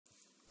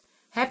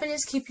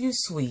Happiness keep you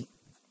sweet.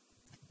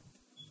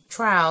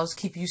 Trials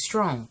keep you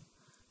strong.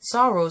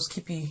 Sorrows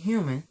keep you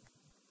human.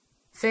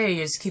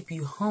 Failures keep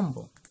you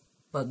humble.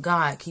 But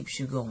God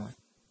keeps you going.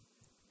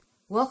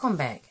 Welcome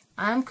back.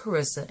 I'm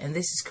Carissa, and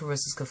this is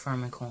Carissa's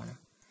Confirming Corner.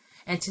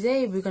 And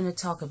today we're going to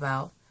talk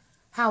about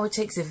how it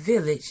takes a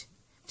village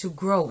to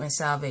grow in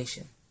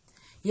salvation.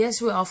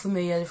 Yes, we're all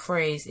familiar with the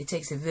phrase, it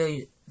takes a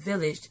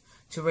village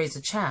to raise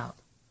a child.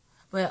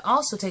 But it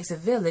also takes a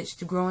village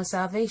to grow in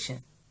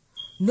salvation.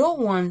 No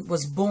one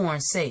was born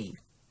saved.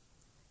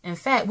 In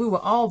fact, we were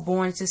all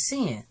born to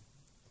sin.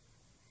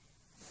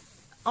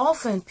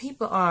 Often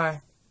people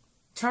are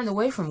turned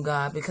away from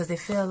God because they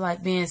feel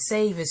like being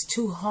saved is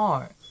too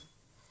hard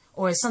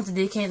or it's something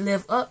they can't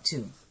live up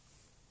to.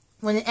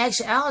 When in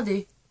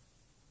actuality,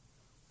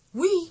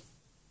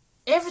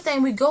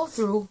 everything we go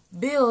through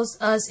builds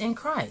us in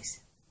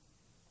Christ.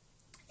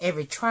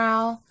 Every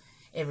trial,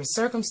 every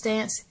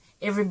circumstance,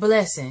 every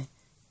blessing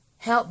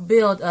help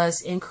build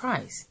us in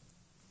Christ.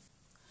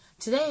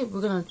 Today, we're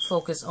going to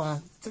focus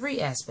on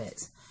three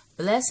aspects: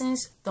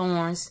 blessings,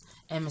 thorns,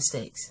 and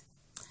mistakes.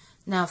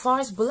 Now, as far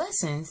as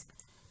blessings,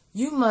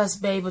 you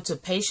must be able to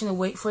patiently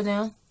wait for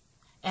them.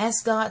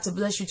 Ask God to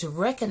bless you to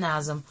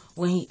recognize them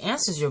when He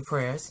answers your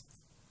prayers,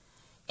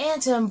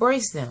 and to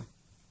embrace them.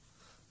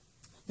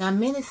 Now,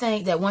 many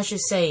think that once you're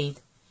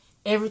saved,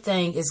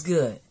 everything is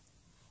good.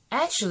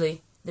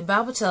 Actually, the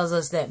Bible tells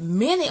us that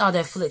many are the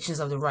afflictions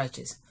of the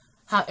righteous.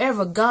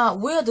 However, God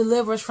will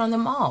deliver us from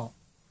them all.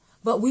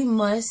 But we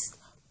must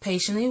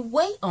patiently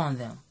wait on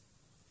them.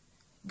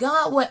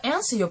 God will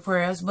answer your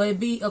prayers, but it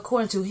be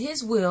according to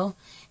His will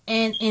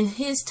and in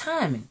His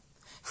timing.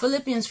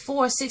 Philippians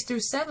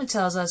 4:6-7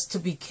 tells us to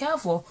be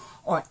careful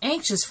or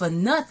anxious for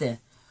nothing,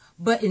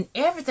 but in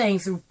everything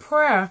through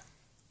prayer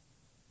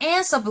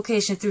and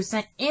supplication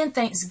in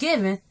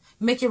thanksgiving,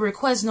 make your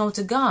requests known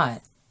to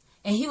God,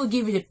 and He will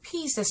give you the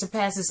peace that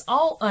surpasses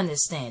all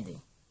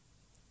understanding,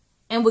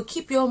 and will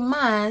keep your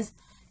minds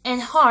and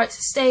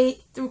hearts stayed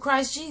through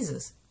Christ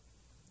Jesus.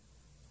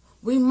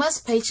 We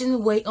must patiently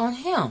wait on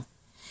Him.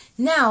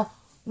 Now,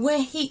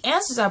 when He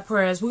answers our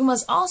prayers, we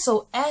must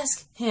also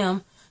ask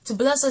Him to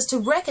bless us to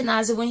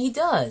recognize it when He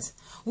does.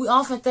 We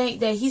often think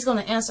that He's going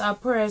to answer our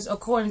prayers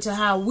according to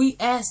how we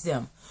ask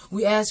them.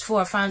 We ask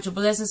for a financial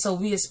blessing, so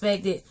we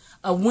expected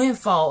a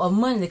windfall of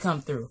money to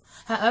come through.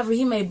 However,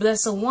 He may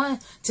bless someone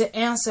to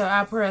answer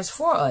our prayers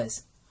for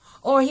us,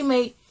 or He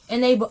may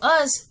enable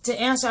us to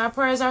answer our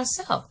prayers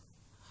ourselves.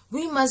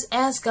 We must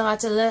ask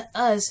God to let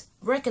us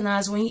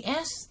recognize when He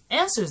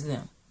answers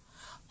them.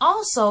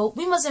 Also,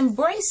 we must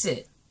embrace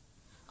it.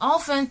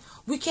 Often,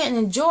 we can't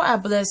enjoy our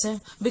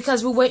blessing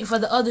because we're waiting for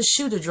the other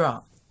shoe to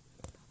drop.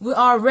 We're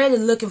already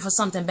looking for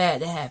something bad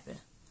to happen.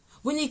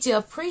 We need to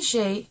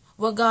appreciate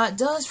what God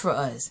does for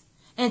us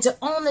and to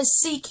only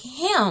seek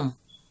Him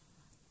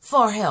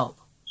for help.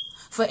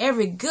 For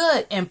every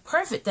good and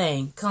perfect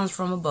thing comes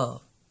from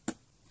above.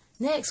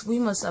 Next, we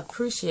must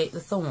appreciate the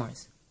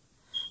thorns.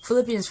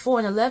 Philippians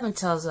 4:11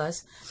 tells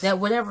us that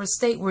whatever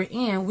state we're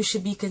in, we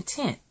should be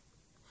content.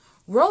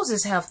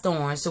 Roses have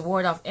thorns to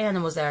ward off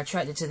animals that are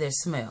attracted to their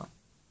smell.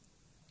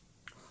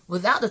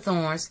 Without the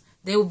thorns,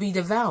 they will be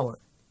devoured.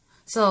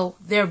 So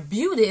their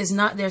beauty is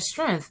not their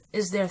strength,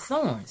 it's their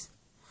thorns.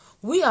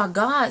 We are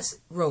God's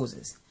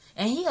roses,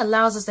 and He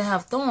allows us to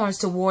have thorns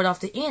to ward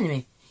off the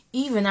enemy,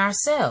 even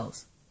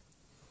ourselves.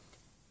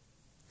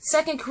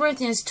 2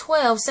 Corinthians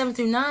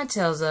 12:7-9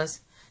 tells us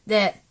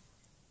that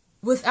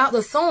without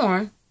the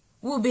thorn,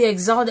 we'll be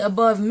exalted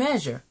above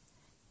measure,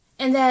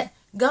 and that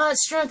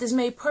God's strength is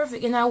made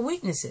perfect in our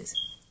weaknesses.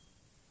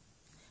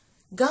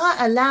 God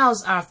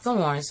allows our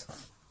thorns,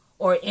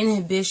 or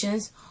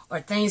inhibitions,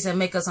 or things that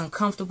make us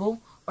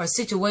uncomfortable, or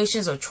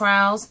situations or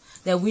trials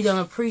that we don't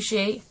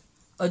appreciate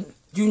or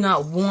do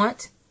not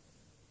want.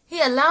 He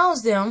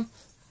allows them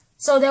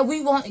so that we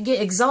won't get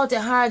exalted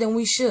higher than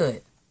we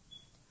should.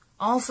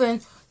 Often,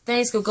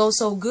 things could go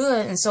so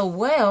good and so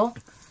well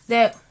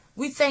that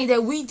we think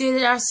that we did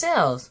it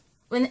ourselves,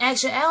 when in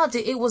actuality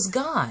it was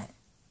God.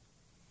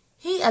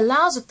 He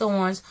allows the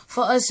thorns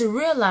for us to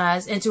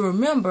realize and to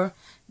remember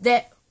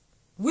that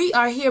we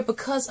are here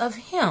because of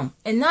Him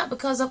and not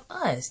because of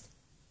us.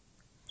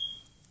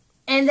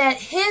 And that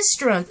His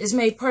strength is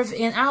made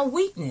perfect in our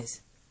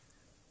weakness.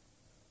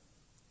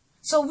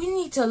 So we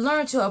need to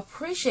learn to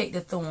appreciate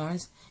the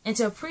thorns and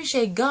to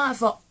appreciate God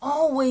for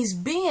always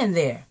being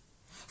there.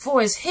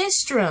 For it's His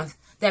strength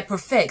that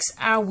perfects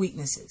our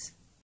weaknesses.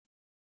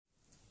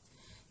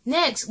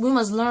 Next, we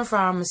must learn from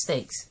our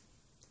mistakes.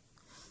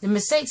 The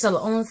mistakes are the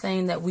only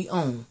thing that we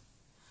own.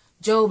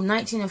 Job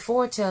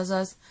 19:4 tells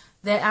us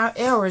that our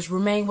errors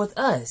remain with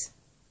us.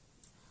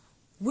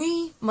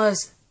 We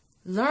must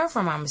learn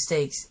from our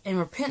mistakes and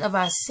repent of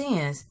our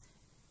sins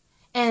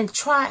and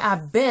try our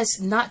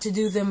best not to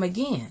do them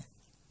again.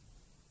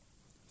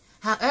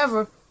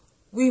 However,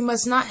 we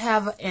must not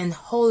have an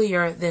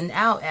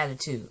holier-than-thou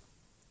attitude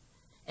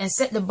and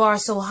set the bar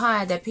so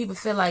high that people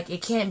feel like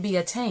it can't be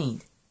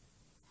attained.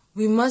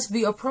 We must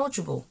be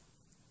approachable.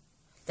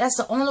 That's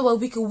the only way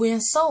we can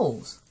win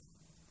souls.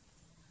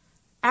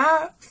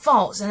 Our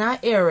faults and our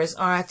errors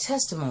are our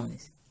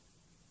testimonies.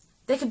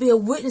 They could be a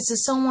witness to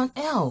someone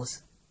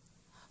else.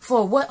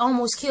 For what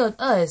almost killed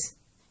us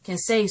can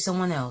save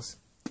someone else.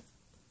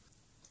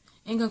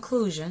 In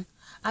conclusion,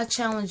 I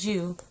challenge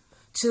you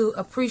to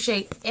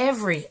appreciate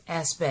every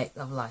aspect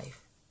of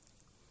life.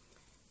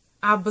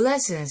 Our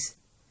blessings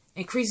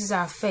increases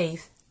our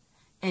faith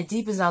and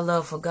deepens our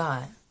love for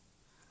God.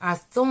 Our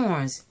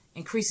thorns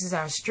increases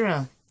our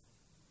strength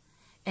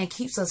and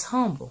keeps us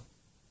humble.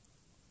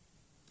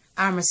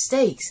 Our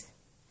mistakes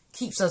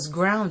keeps us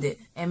grounded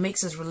and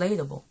makes us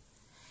relatable.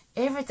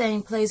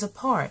 Everything plays a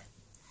part.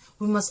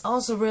 We must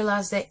also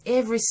realize that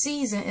every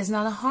season is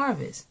not a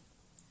harvest.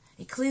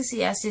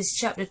 Ecclesiastes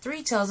chapter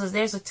 3 tells us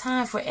there's a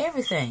time for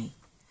everything.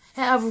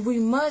 However, we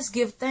must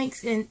give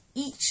thanks in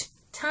each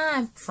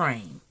time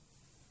frame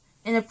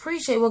and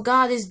appreciate what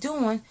God is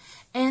doing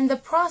and the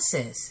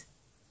process.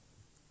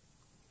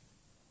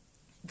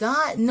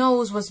 God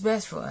knows what's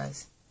best for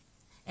us,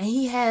 and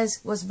He has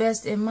what's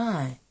best in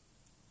mind.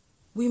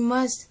 We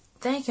must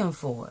thank Him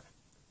for it.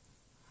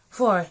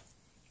 For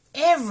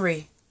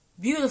every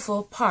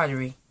beautiful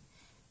pottery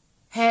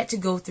had to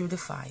go through the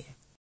fire.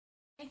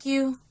 Thank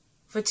you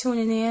for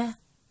tuning in.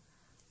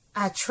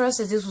 I trust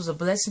that this was a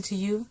blessing to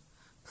you.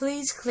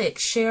 Please click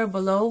share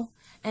below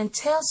and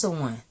tell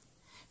someone.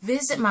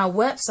 Visit my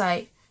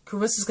website,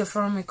 Carissa's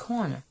Confirming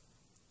Corner.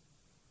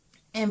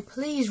 And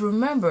please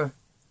remember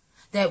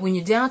that when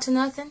you're down to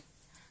nothing,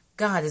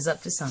 God is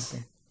up to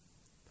something.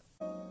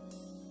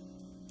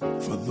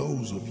 For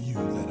those of you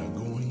that are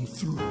going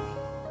through,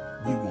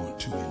 we want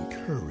to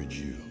encourage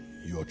you.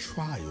 Your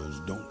trials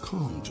don't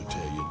come to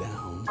tear you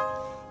down.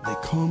 They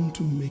come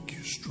to make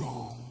you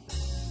strong.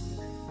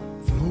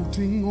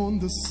 Floating on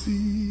the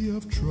sea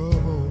of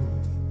trouble,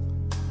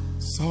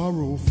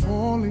 sorrow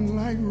falling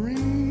like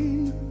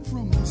rain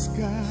from the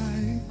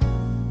sky,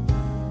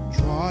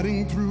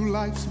 trotting through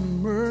life's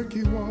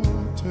murky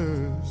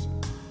waters,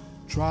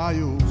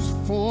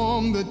 trials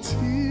form the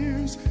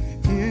tears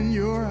in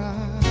your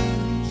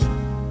eyes.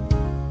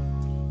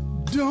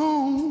 Don't